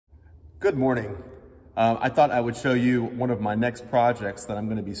Good morning. I thought I would show you one of my next projects that I'm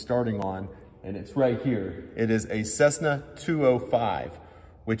going to be starting on, and it's right here. It is a Cessna 205,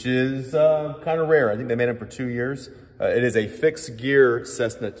 which is kind of rare. I think they made them for 2 years. It is a fixed gear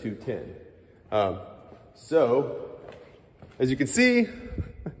Cessna 210. So, as you can see,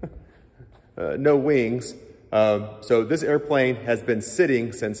 no wings. So this airplane has been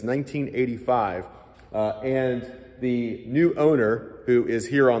sitting since 1985, and the new owner, who is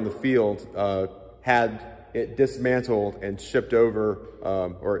here on the field, had it dismantled and shipped over,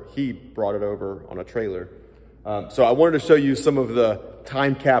 or he brought it over on a trailer. So I wanted to show you some of the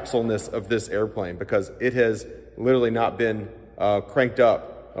time capsule-ness of this airplane, because it has literally not been cranked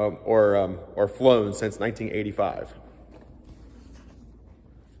up or flown since 1985.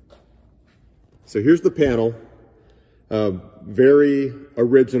 So here's the panel, very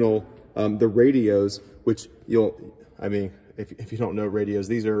original. The radios, which if you don't know radios,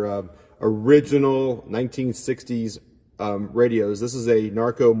 these are original 1960s radios. This is a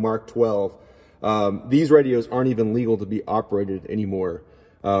Narco Mark 12. These radios aren't even legal to be operated anymore.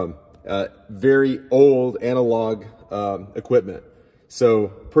 Very old analog equipment. So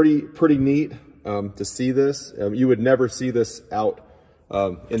pretty neat to see this. You would never see this out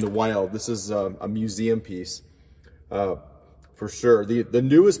in the wild. This is a museum piece for sure. The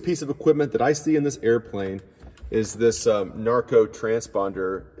newest piece of equipment that I see in this airplane is this Narco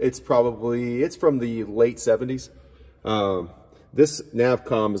transponder. It's from the late 70s. This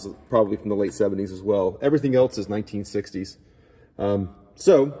Navcom is probably from the late 70s as well. Everything else is 1960s.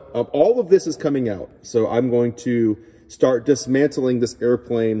 All of this is coming out. So I'm going to start dismantling this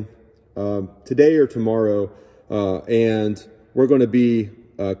airplane today or tomorrow, and we're going to be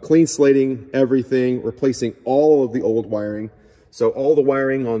clean slating everything, replacing all of the old wiring. So all the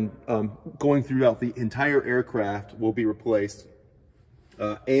wiring on going throughout the entire aircraft will be replaced.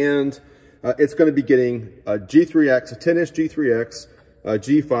 And it's going to be getting a G3X, a 10-inch G3X, a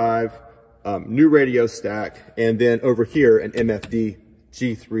G5, new radio stack, and then over here an MFD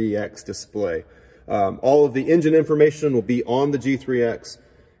G3X display. All of the engine information will be on the G3X.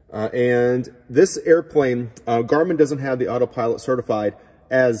 And this airplane, Garmin doesn't have the autopilot certified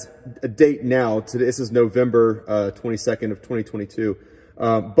as a date now. This is November 22nd of 2022.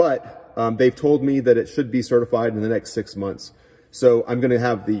 But they've told me that it should be certified in the next 6 months. So I'm going to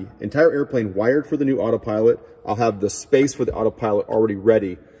have the entire airplane wired for the new autopilot. I'll have the space for the autopilot already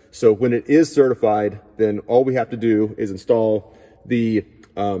ready. So when it is certified, then all we have to do is install the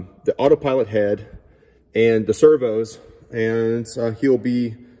autopilot head and the servos, and he'll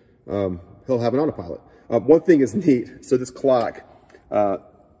have an autopilot. One thing is neat. So this clock,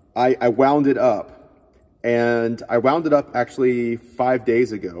 I wound it up, and I wound it up actually 5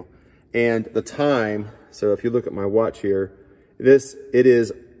 days ago. And the time, so if you look at my watch here, it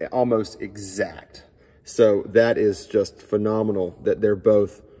is almost exact. So that is just phenomenal that they're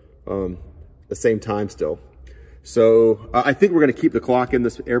both the same time still. So I think we're going to keep the clock in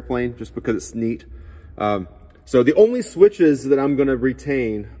this airplane just because it's neat. So the only switches that I'm going to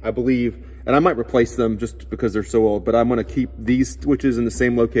retain, I believe, and I might replace them just because they're so old, but I'm going to keep these switches in the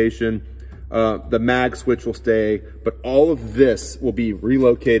same location. The mag switch will stay, but all of this will be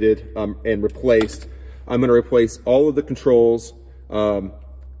relocated and replaced. I'm going to replace all of the controls,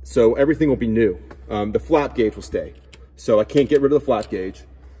 so everything will be new. The flap gauge will stay, so I can't get rid of the flap gauge.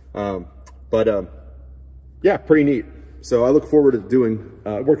 Yeah, pretty neat. So I look forward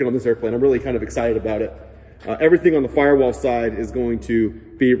to working on this airplane. I'm really kind of excited about it. Everything on the firewall side is going to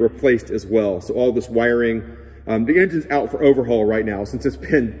be replaced as well. So all this wiring, the engine's out for overhaul right now. Since it's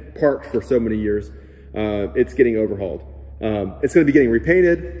been parked for so many years, it's getting overhauled. It's going to be getting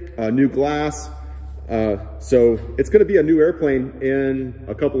repainted, new glass. So it's going to be a new airplane in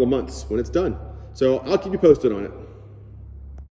a couple of months when it's done. So I'll keep you posted on it.